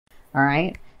All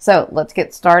right. So let's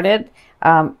get started.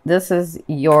 This is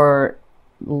your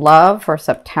love for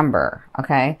September.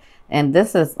 Okay. And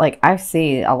this is like, I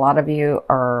see a lot of you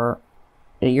are,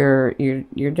 you're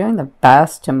doing the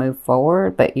best to move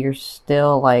forward, but you're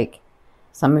still like,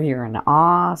 some of you are in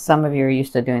awe. Some of you are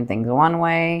used to doing things one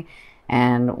way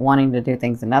and wanting to do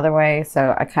things another way.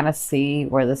 So I kind of see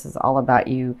where this is all about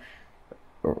you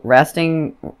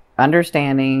resting,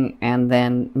 understanding, and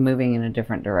then moving in a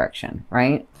different direction,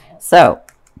 right? So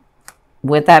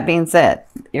with that being said,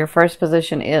 your first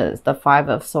position is the Five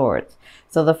of Swords.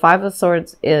 So the Five of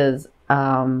Swords is,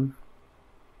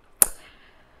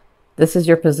 this is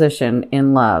your position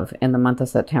in love in the month of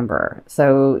September.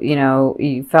 So, you know,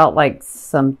 you felt like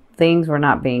some things were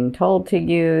not being told to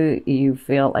you. You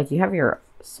feel like you have your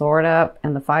sword up,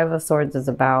 and the Five of Swords is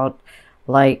about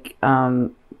like,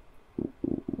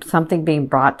 something being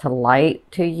brought to light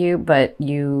to you, but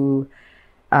you,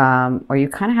 or you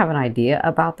kind of have an idea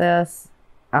about this,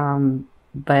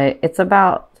 but it's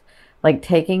about like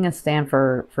taking a stand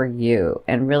for you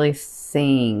and really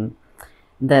seeing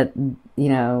that, you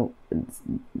know,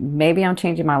 maybe I'm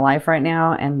changing my life right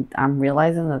now and I'm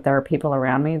realizing that there are people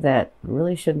around me that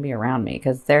really shouldn't be around me,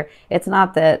 because it's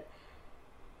not that,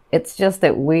 it's just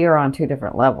that we are on two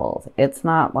different levels. It's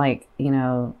not like, you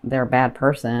know, they're a bad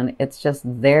person. It's just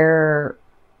their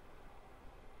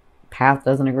path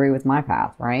doesn't agree with my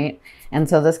path, right? And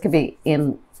so this could be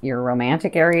in your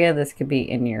romantic area. This could be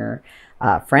in your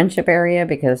friendship area,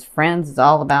 because friends is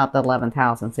all about the 11th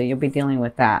house. And so you'll be dealing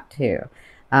with that too.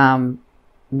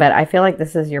 But I feel like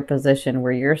this is your position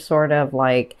where you're sort of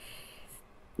like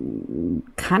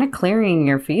kind of clearing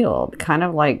your field, kind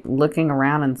of like looking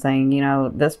around and saying, you know,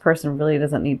 this person really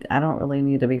doesn't need, I don't really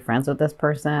need to be friends with this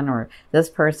person, or this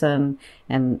person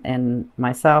and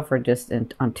myself are just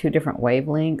on two different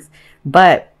wavelengths.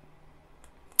 But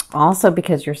also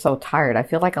because you're so tired, I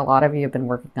feel like a lot of you have been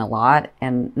working a lot,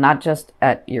 and not just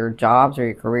at your jobs or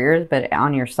your careers, but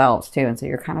on yourselves too. And so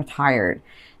you're kind of tired.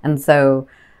 And so,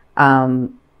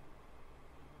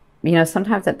 you know,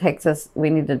 sometimes it takes us,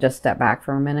 we need to just step back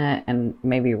for a minute and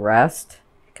maybe rest,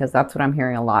 because that's what I'm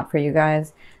hearing a lot for you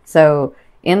guys. So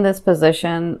in this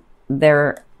position,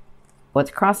 what's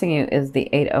crossing you is the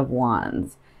Eight of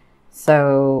Wands.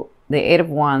 So the Eight of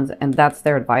Wands, and that's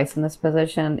their advice in this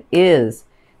position, is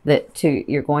that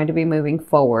you're going to be moving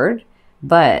forward.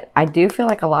 But I do feel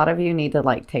like a lot of you need to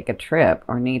like take a trip,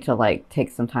 or need to like take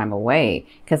some time away,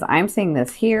 because I'm seeing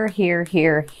this here, here,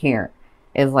 here, here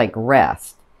is like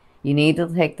rest. You need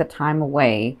to take the time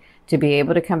away to be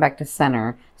able to come back to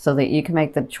center so that you can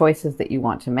make the choices that you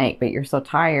want to make. But you're so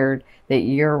tired that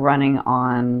you're running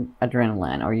on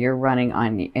adrenaline, or you're running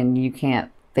on, and you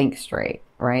can't think straight,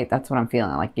 right? That's what I'm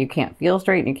feeling. Like you can't feel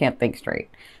straight and you can't think straight.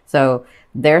 So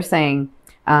they're saying,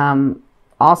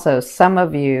 also some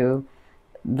of you,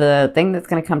 the thing that's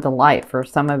going to come to light for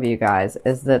some of you guys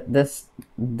is that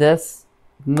this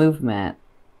movement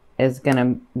is going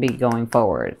to be going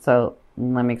forward. So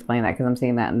let me explain that, because I'm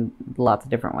seeing that in lots of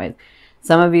different ways.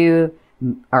 Some of you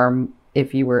are,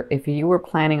 if you were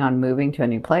planning on moving to a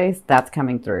new place, that's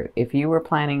coming through. If you were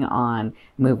planning on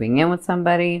moving in with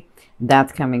somebody,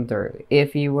 that's coming through.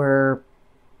 If you were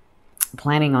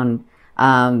planning on,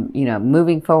 you know,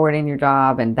 moving forward in your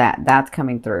job, and that's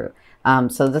coming through.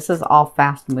 So this is all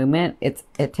fast movement.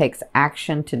 It takes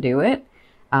action to do it,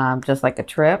 just like a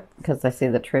trip, because I see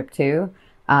the trip too.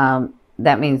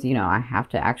 That means, you know, I have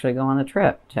to actually go on the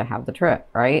trip to have the trip,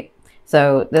 right?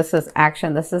 So this is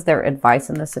action. This is their advice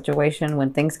in this situation.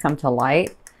 When things come to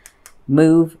light,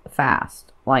 move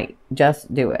fast. Like,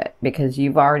 just do it, because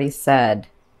you've already said,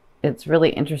 it's really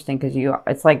interesting because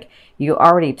it's like you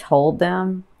already told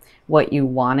them what you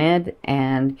wanted,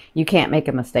 and you can't make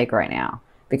a mistake right now,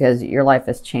 because your life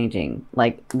is changing.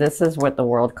 Like, this is what the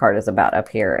World card is about up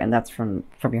here, and that's from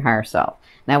your higher self.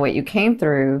 Now, what you came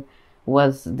through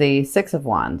was the Six of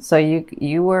Wands. So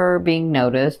you were being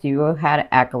noticed, you had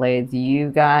accolades, you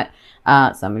got,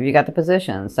 some of you got the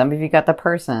position, some of you got the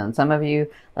person, some of you,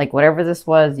 like whatever this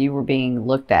was, you were being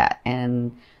looked at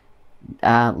and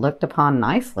looked upon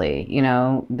nicely. You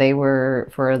know, they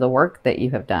were for the work that you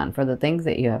have done, for the things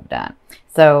that you have done.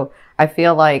 So I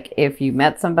feel like if you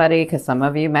met somebody, because some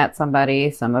of you met somebody,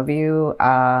 some of you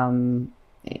have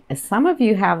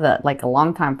that, like a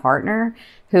longtime partner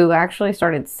who actually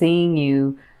started seeing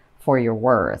you for your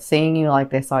worth, seeing you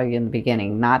like they saw you in the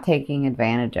beginning, not taking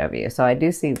advantage of you. So I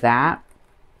do see that.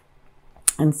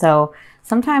 And so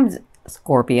sometimes,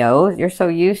 Scorpio, you're so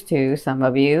used to, some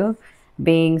of you,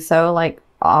 being so like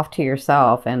off to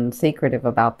yourself and secretive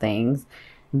about things,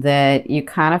 that you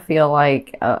kind of feel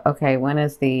like, okay, when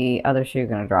is the other shoe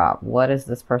going to drop? What is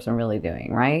this person really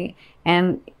doing, right?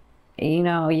 And you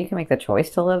know, you can make the choice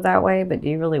to live that way, but do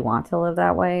you really want to live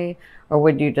that way? Or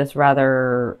would you just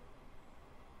rather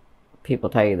people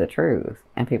tell you the truth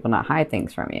and people not hide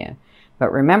things from you?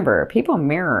 But remember, people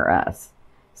mirror us.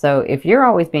 So if you're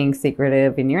always being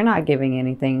secretive and you're not giving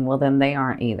anything, well, then they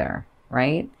aren't either,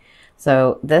 right?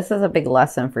 So this is a big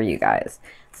lesson for you guys.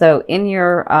 So in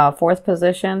your fourth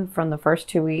position from the first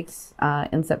 2 weeks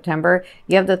in September,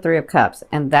 you have the Three of Cups.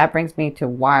 And that brings me to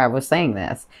why I was saying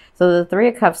this. So the Three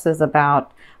of Cups is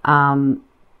about,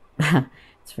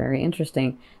 it's very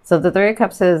interesting. So the Three of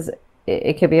Cups is,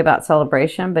 it could be about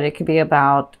celebration, but it could be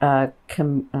about,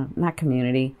 not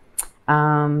community.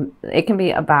 It can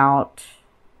be about,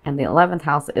 and the 11th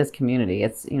house is community.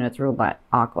 It's, you know, it's ruled by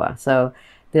Aqua. So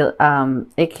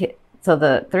so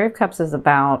the Three of Cups is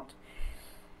about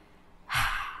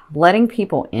letting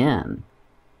people in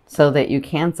so that you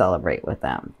can celebrate with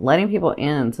them. Letting people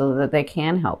in so that they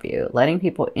can help you. Letting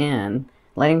people in,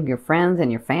 letting your friends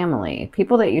and your family,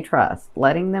 people that you trust,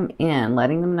 letting them in,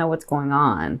 letting them know what's going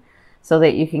on so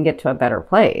that you can get to a better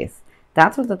place.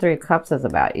 That's what the Three of Cups is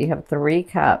about. You have 3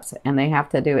 cups and they have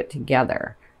to do it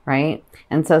together, right?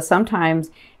 And so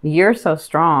sometimes you're so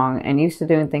strong and used to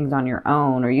doing things on your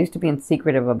own or used to being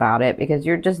secretive about it because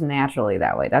you're just naturally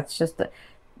that way. That's just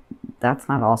that's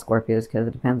not all Scorpios, because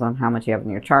it depends on how much you have in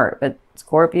your chart. But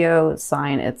Scorpio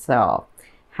sign itself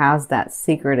has that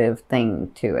secretive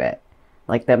thing to it,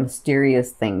 like the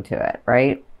mysterious thing to it,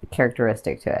 right?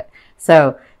 Characteristic to it.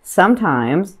 So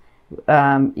sometimes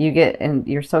you get, and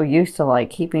you're so used to like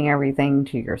keeping everything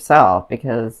to yourself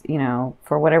because, you know,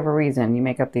 for whatever reason, you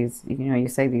make up these, you know, you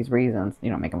say these reasons, you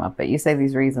don't make them up, but you say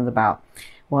these reasons about,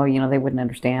 well, you know, they wouldn't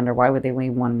understand, or why would they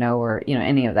even want to know, or, you know,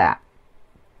 any of that.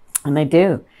 And they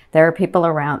do. There are people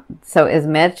around. So as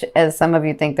much as some of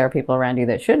you think there are people around you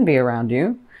that shouldn't be around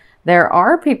you, there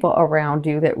are people around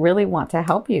you that really want to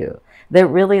help you, that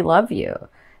really love you.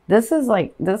 This is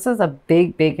a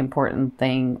big, big important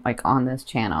thing, like on this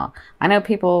channel. I know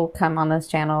people come on this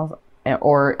channel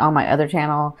or on my other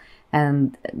channel,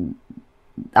 and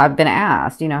I've been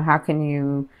asked, you know, how can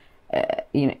you,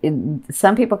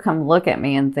 some people come look at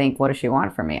me and think, what does she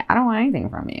want from me? I don't want anything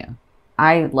from you.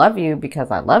 I love you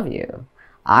because I love you.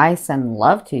 I send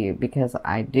love to you because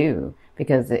I do,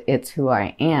 because it's who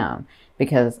I am,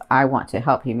 because I want to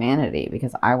help humanity,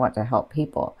 because I want to help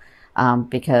people,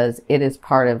 because it is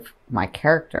part of my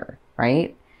character,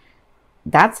 right?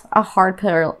 That's a hard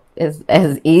pill.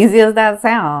 As easy as that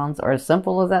sounds, or as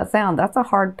simple as that sounds, that's a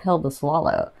hard pill to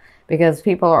swallow, because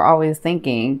people are always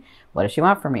thinking, what does she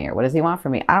want from me? Or what does he want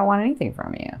from me? I don't want anything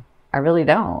from you. I really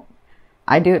don't.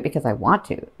 I do it because I want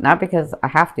to, not because I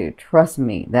have to. Trust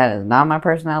me, that is not my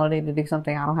personality to do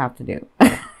something I don't have to do.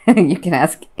 You can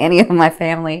ask any of my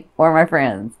family or my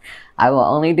friends. I will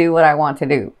only do what I want to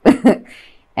do.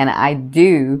 And I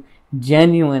do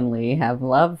genuinely have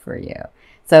love for you.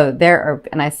 So there are,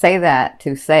 and I say that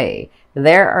to say,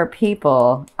 there are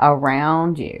people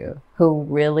around you who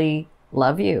really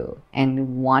love you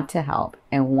and want to help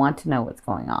and want to know what's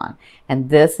going on.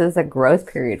 And this is a growth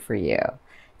period for you,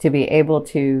 to be able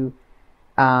to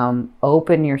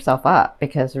open yourself up,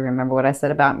 because remember what I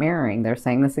said about mirroring. They're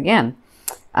saying this again.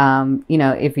 You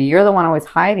know, if you're the one always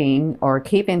hiding or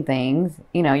keeping things,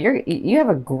 you know, you have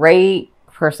a great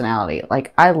personality.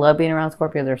 Like, I love being around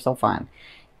Scorpio. They're so fun.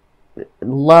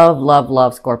 Love, love,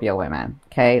 love Scorpio women.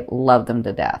 Okay. Love them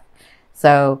to death.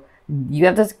 So you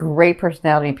have this great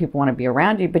personality and people want to be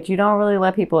around you, but you don't really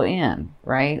let people in,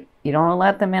 right? You don't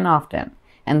let them in often.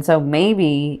 And so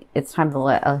maybe it's time to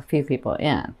let a few people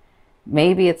in.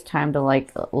 Maybe it's time to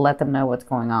like let them know what's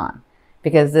going on,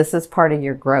 because this is part of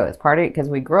your growth. Part of it, because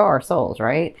we grow our souls,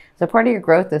 right? So part of your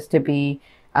growth is to be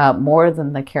more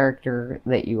than the character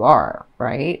that you are,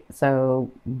 right?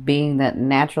 So being that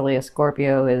naturally a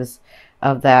Scorpio is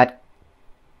of that,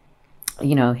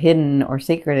 you know, hidden or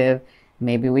secretive,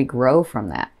 maybe we grow from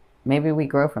that. Maybe we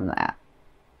grow from that.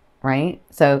 Right?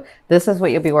 So this is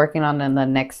what you'll be working on in the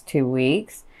next 2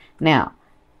 weeks. Now,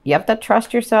 you have to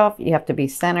trust yourself. You have to be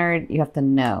centered. You have to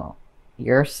know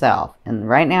yourself. And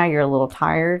right now you're a little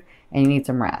tired and you need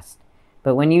some rest.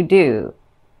 But when you do,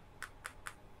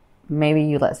 maybe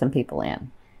you let some people in.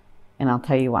 And I'll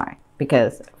tell you why.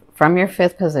 Because from your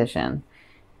 5th position,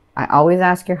 I always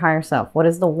ask your higher self, what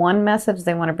is the one message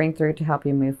they want to bring through to help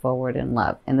you move forward in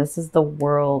love? And this is the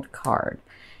World card.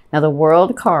 Now, the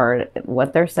World card,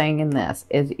 what they're saying in this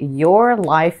is your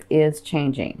life is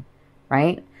changing,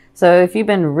 right? So if you've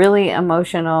been really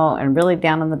emotional and really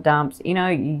down in the dumps, you know,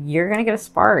 you're going to get a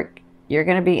spark. You're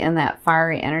going to be in that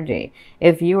fiery energy.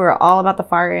 If you are all about the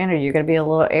fiery energy, you're going to be a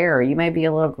little air. You may be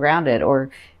a little grounded, or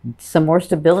some more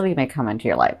stability may come into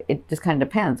your life. It just kind of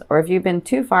depends. Or if you've been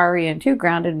too fiery and too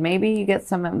grounded, maybe you get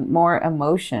some more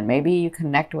emotion. Maybe you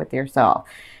connect with yourself.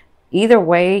 Either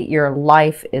way, your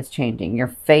life is changing. Your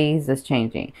phase is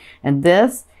changing. And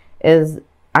this is,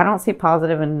 I don't see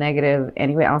positive and negative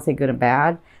anyway. I don't see good and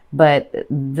bad. But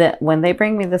when they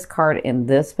bring me this card in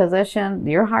this position,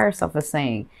 your higher self is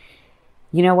saying,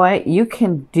 you know what? You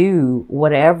can do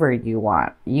whatever you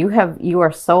want. You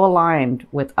are so aligned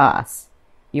with us.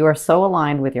 You are so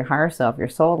aligned with your higher self. You're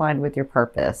so aligned with your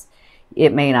purpose.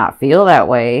 It may not feel that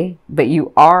way, but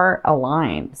you are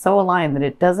aligned. So aligned that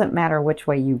it doesn't matter which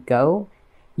way you go,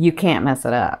 you can't mess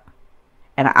it up.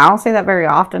 And I don't say that very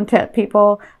often to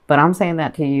people, but I'm saying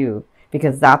that to you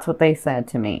because that's what they said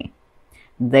to me.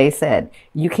 They said,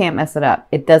 you can't mess it up.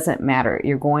 It doesn't matter.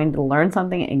 You're going to learn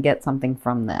something and get something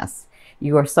from this.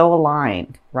 You are so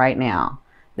aligned right now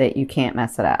that you can't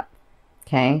mess it up.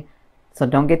 Okay? So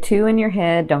don't get too in your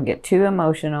head. Don't get too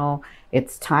emotional.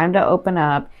 It's time to open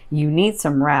up. You need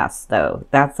some rest, though.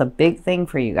 That's a big thing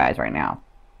for you guys right now.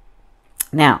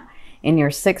 Now, in your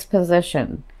 6th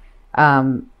position,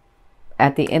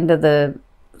 at the end of the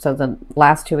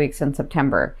last 2 weeks in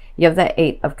September, you have the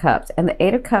 8 of Cups. And the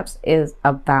 8 of Cups is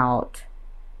about,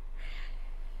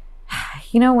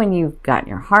 you know, when you've gotten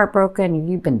your heart broken,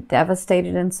 you've been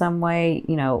devastated in some way,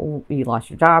 you know, you lost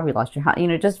your job, you lost your house, you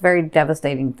know, just very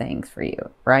devastating things for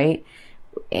you, right?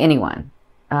 Anyone.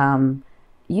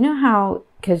 You know how,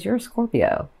 because you're a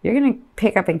Scorpio, you're going to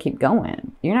pick up and keep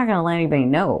going. You're not going to let anybody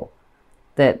know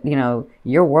that, you know,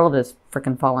 your world is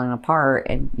freaking falling apart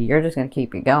and you're just going to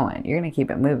keep it going. You're going to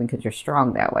keep it moving because you're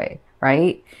strong that way,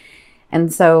 right?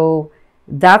 And so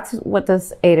that's what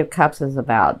this 8 of Cups is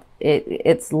about.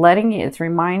 It's letting you, it's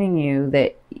reminding you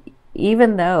that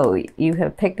even though you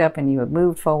have picked up and you have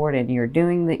moved forward and you're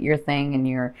doing your thing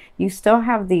and you still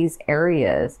have these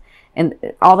areas. And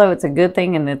although it's a good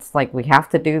thing and it's like we have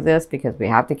to do this because we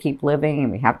have to keep living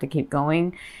and we have to keep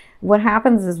going, what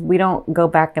happens is we don't go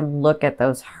back and look at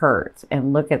those hurts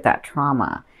and look at that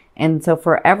trauma. And so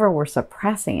forever we're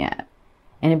suppressing it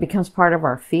and it becomes part of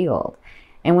our field.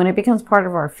 And when it becomes part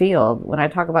of our field, when I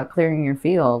talk about clearing your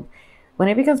field, when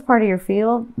it becomes part of your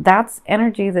field, that's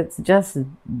energy that's just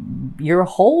you're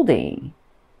holding.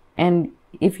 And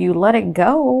if you let it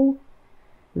go,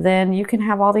 then you can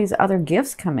have all these other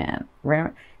gifts come in.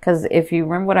 Because if you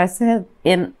remember what I said,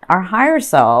 in our higher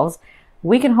selves,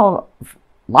 we can hold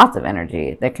lots of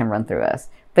energy that can run through us.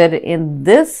 But in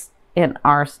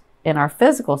our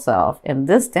physical self, in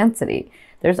this density,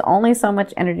 there's only so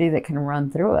much energy that can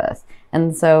run through us.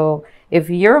 And so if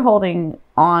you're holding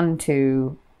on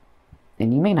to,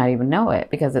 and you may not even know it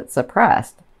because it's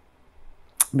suppressed,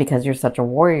 because you're such a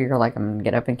warrior, you're like, I'm going to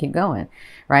get up and keep going,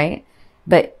 right?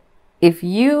 But if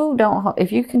you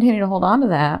continue to hold on to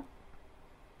that,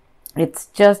 it's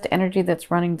just energy that's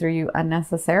running through you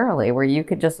unnecessarily, where you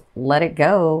could just let it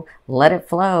go, let it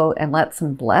flow, and let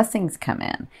some blessings come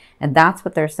in. And that's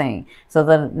what they're saying. So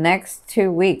the next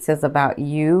 2 weeks is about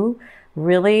you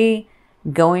really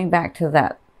going back to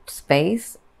that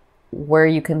space where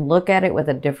you can look at it with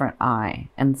a different eye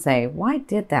and say, why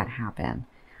did that happen?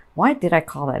 Why did I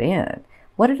call that in?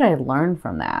 What did I learn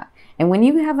from that? And when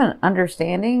you have an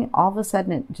understanding, all of a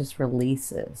sudden it just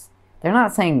releases. They're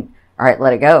not saying, all right,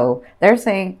 let it go. They're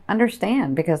saying,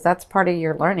 understand, because that's part of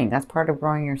your learning. That's part of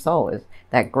growing your soul, is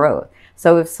that growth.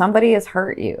 So if somebody has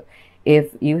hurt you,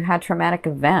 if you had traumatic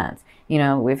events, you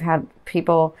know, we've had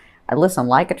people, listen,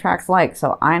 like attracts like.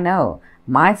 So I know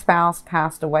my spouse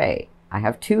passed away. I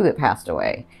have 2 that passed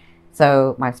away.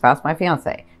 So my spouse, my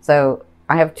fiance. So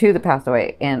I have 2 that passed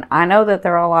away. And I know that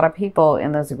there are a lot of people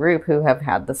in this group who have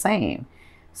had the same.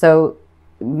 So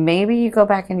maybe you go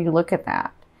back and you look at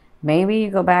that. Maybe you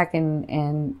go back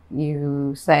and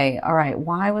you say, all right,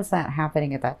 why was that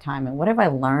happening at that time? And what have I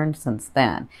learned since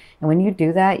then? And when you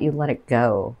do that, you let it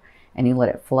go and you let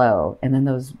it flow. And then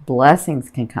those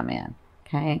blessings can come in.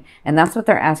 Okay. And that's what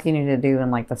they're asking you to do in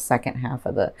like the second half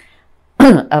of the,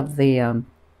 of the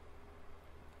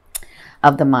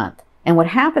month. And what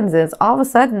happens is all of a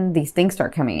sudden these things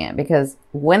start coming in, because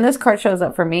when this card shows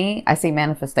up for me, I see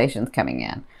manifestations coming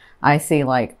in. I see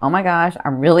like, oh my gosh,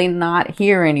 I'm really not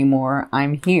here anymore.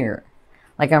 I'm here.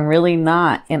 Like I'm really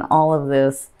not in all of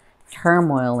this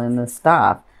turmoil and this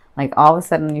stuff. Like all of a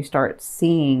sudden you start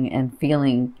seeing and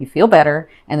feeling, you feel better.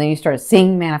 And then you start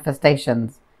seeing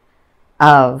manifestations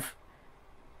of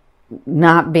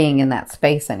not being in that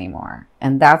space anymore.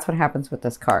 And that's what happens with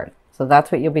this card. So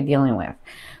that's what you'll be dealing with.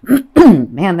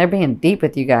 Man, they're being deep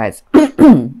with you guys.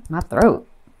 My throat.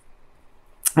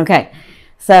 Okay,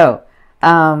 so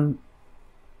in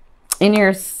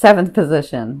your seventh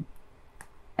position,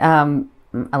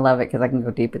 I love it because I can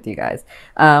go deep with you guys.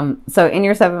 So in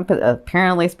your seventh,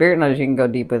 apparently Spirit knows you can go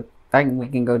deep with. We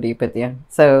can go deep with you.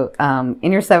 So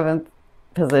in your seventh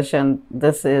position,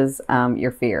 this is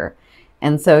your fear,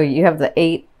 and so you have the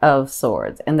Eight of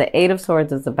Swords, and the Eight of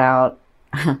Swords is about.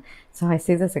 So I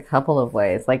see this a couple of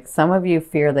ways. Like some of you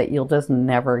fear that you'll just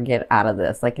never get out of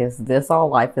this. Like, is this all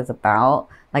life is about?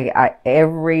 Like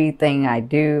everything I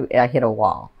do, I hit a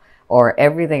wall, or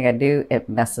everything I do, it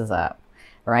messes up,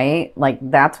 right? Like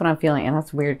that's what I'm feeling. And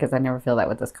that's weird because I never feel that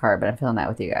with this card, but I'm feeling that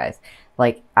with you guys.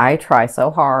 Like I try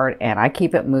so hard and I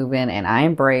keep it moving and I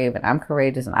am brave and I'm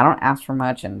courageous and I don't ask for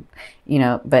much and, you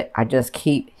know, but I just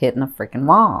keep hitting a freaking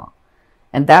wall.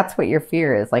 And that's what your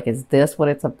fear is. Like, is this what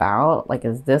it's about? Like,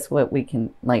 is this what we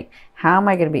can, like, how am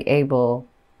I going to be able,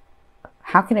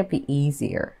 how can it be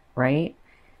easier, right?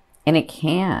 And it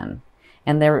can.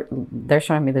 And they're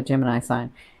showing me the Gemini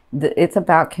sign. It's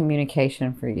about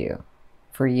communication for you.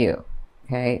 For you.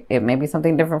 Okay? It may be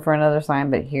something different for another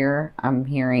sign, but here I'm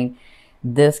hearing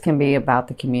this can be about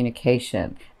the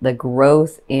communication, the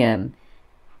growth in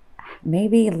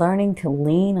maybe learning to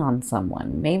lean on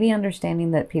someone, maybe understanding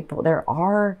that there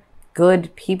are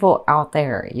good people out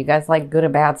there. You guys like good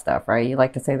and bad stuff, right? You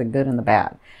like to say the good and the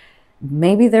bad.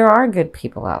 Maybe there are good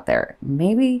people out there.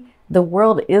 Maybe the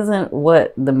world isn't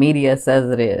what the media says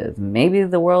it is. Maybe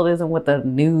the world isn't what the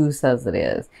news says it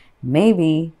is.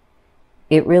 Maybe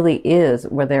it really is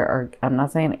where there are, I'm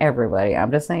not saying everybody,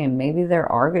 I'm just saying maybe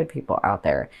there are good people out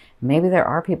there. Maybe there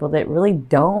are people that really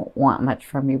don't want much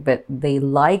from you, but they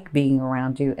like being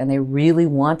around you and they really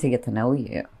want to get to know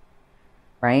you,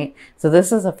 right? So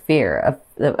this is a fear.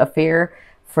 A fear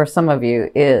for some of you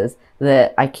is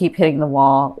that I keep hitting the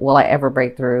wall. Will I ever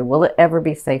break through? Will it ever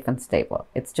be safe and stable?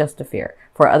 It's just a fear.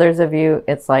 For others of you,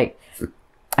 it's like,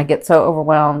 I get so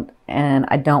overwhelmed and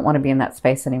I don't want to be in that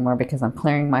space anymore because I'm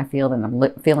clearing my field and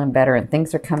I'm feeling better and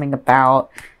things are coming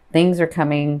about. Things are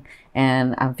coming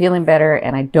and I'm feeling better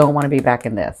and I don't want to be back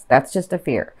in this. That's just a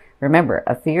fear. Remember,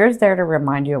 a fear is there to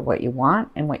remind you of what you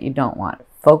want and what you don't want.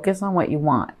 Focus on what you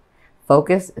want.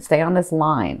 Focus, stay on this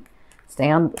line. Stay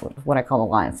on what I call a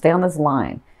line. Stay on this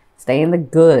line. Stay in the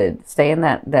good. Stay in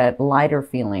that lighter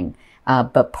feeling.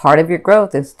 But part of your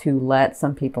growth is to let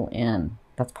some people in.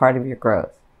 That's part of your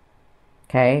growth.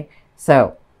 Okay,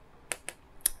 so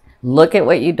look at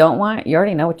what you don't want. You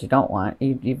already know what you don't want.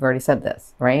 You've already said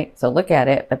this, right? So look at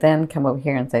it, but then come over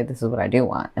here and say, this is what I do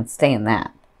want, and stay in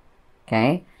that.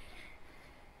 Okay?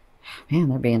 Man,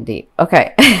 they're being deep.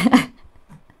 Okay.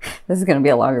 This is going to be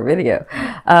a longer video.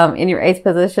 In your eighth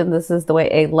position, this is the way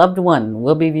a loved one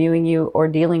will be viewing you or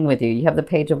dealing with you. You have the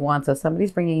Page of Wands, so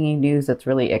somebody's bringing you news that's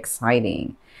really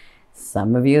exciting.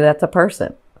 Some of you, that's a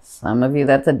person. Some of you,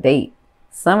 that's a date.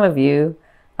 Some of you,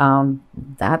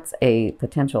 that's a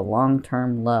potential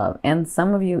long-term love. And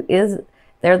some of you,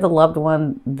 they're the loved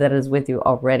one that is with you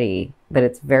already, but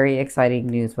it's very exciting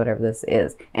news, whatever this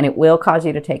is. And it will cause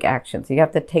you to take action. So you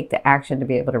have to take the action to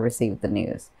be able to receive the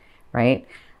news, right?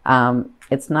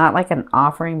 It's not like an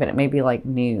offering, but it may be like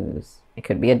news. It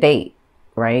could be a date,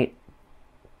 right?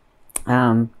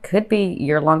 Could be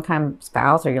your longtime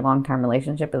spouse or your longtime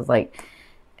relationship is like,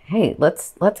 hey,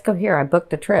 let's go here. I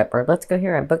booked a trip, or let's go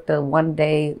here. I booked a 1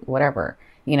 day, whatever,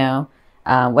 you know,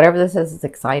 whatever this is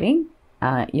exciting.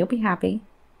 You'll be happy.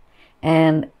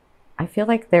 And I feel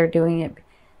like they're doing it.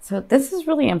 So this is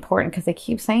really important because they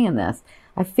keep saying this.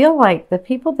 I feel like the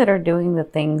people that are doing the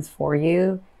things for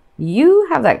you, you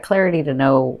have that clarity to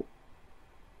know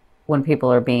when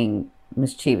people are being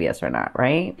mischievous or not,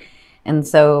 right? And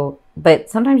so, but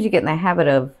sometimes you get in the habit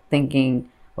of thinking,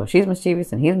 well, she's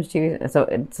mischievous and he's mischievous.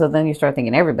 So then you start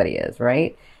thinking everybody is,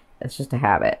 right? It's just a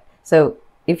habit. So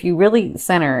if you really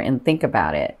center and think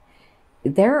about it,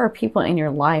 there are people in your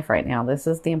life right now. This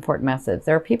is the important message.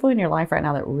 There are people in your life right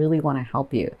now that really want to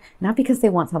help you. Not because they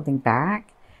want something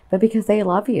back, but because they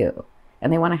love you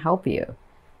and they want to help you.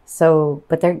 So,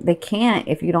 but they can't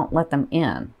if you don't let them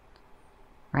in,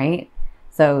 right?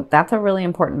 So that's a really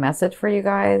important message for you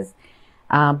guys.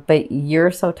 But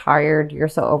you're so tired, you're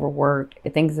so overworked,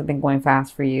 things have been going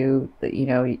fast for you. You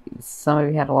know, some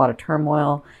of you had a lot of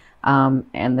turmoil,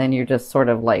 and then you're just sort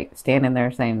of like standing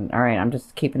there saying, all right, I'm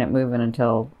just keeping it moving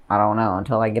until, I don't know,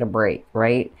 until I get a break,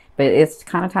 right? But it's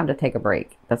kind of time to take a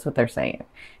break. That's what they're saying.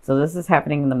 So this is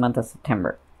happening in the month of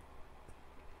September.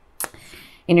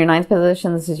 In your ninth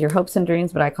position, this is your hopes and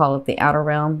dreams, but I call it the outer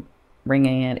realm,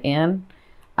 bringing it in.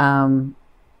 And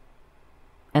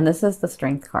this is the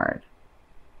Strength card.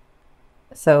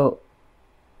 So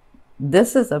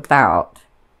this is about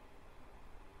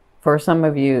For some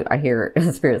of you, I hear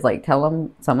spirits like, tell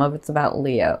them some of it's about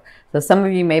Leo. So some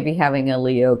of you may be having a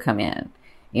Leo come in,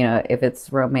 you know, if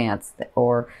it's romance,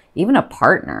 or even a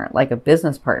partner, like a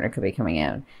business partner could be coming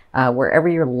in, wherever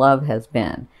your love has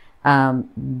been.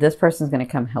 This person's going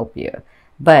to come help you.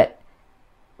 But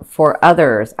for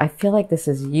others, I feel like this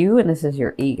is you and this is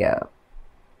your ego.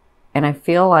 And I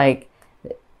feel like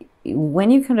when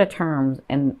you come to terms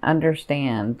and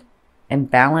understand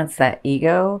and balance that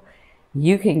ego,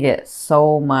 you can get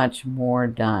so much more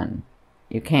done.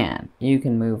 You can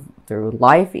move through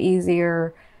life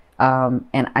easier.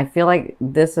 And I feel like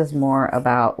this is more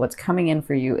about what's coming in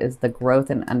for you is the growth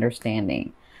and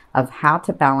understanding of how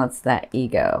to balance that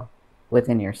ego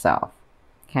within yourself.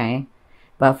 Okay.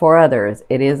 But for others,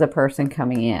 it is a person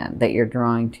coming in that you're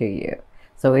drawing to you.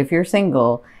 So if you're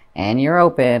single and you're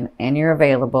open and you're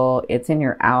available, it's in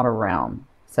your outer realm.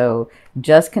 So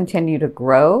just continue to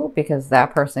grow, because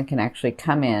that person can actually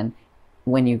come in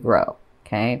when you grow,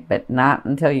 okay? But not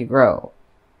until you grow.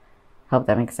 Hope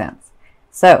that makes sense.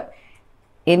 So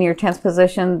in your 10th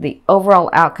position, the overall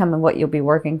outcome and what you'll be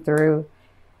working through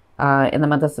in the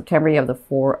month of September, you have the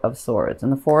Four of Swords.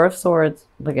 And the Four of Swords,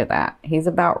 look at that. He's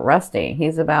about resting.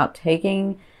 He's about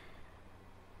taking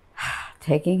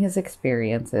his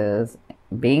experiences,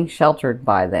 being sheltered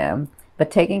by them, but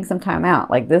taking some time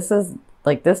out. Like this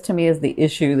to me is the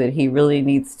issue that he really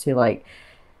needs to like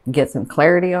get some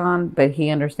clarity on, but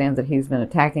he understands that he's been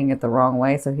attacking it the wrong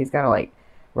way. So he's got to like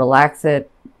relax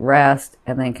it, rest,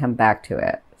 and then come back to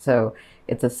it. So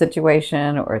it's a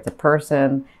situation, or it's a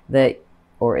person that,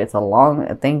 or it's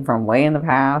a thing from way in the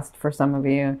past for some of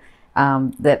you,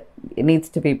 that it needs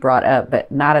to be brought up,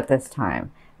 but not at this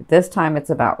time. At this time,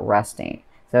 it's about resting.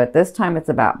 So at this time, it's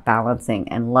about balancing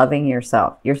and loving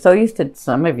yourself. You're so used to,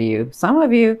 some of you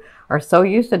are so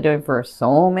used to doing for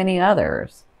so many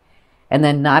others, and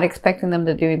then not expecting them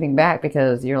to do anything back,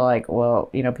 because you're like, well,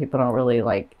 you know, people don't really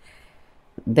like,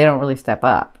 they don't really step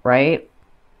up, right?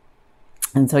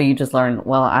 And so you just learn,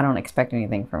 well, I don't expect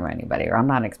anything from anybody, or I'm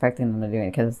not expecting them to do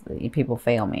it because people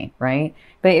fail me, right?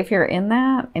 But if you're in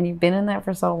that and you've been in that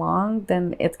for so long,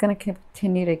 then it's going to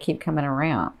continue to keep coming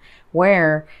around.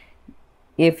 Where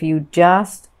if you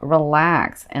just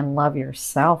relax and love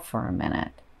yourself for a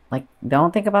minute, like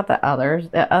don't think about the others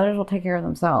will take care of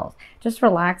themselves. Just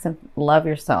relax and love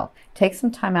yourself. Take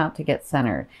some time out to get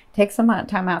centered. Take some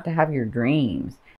time out to have your dreams.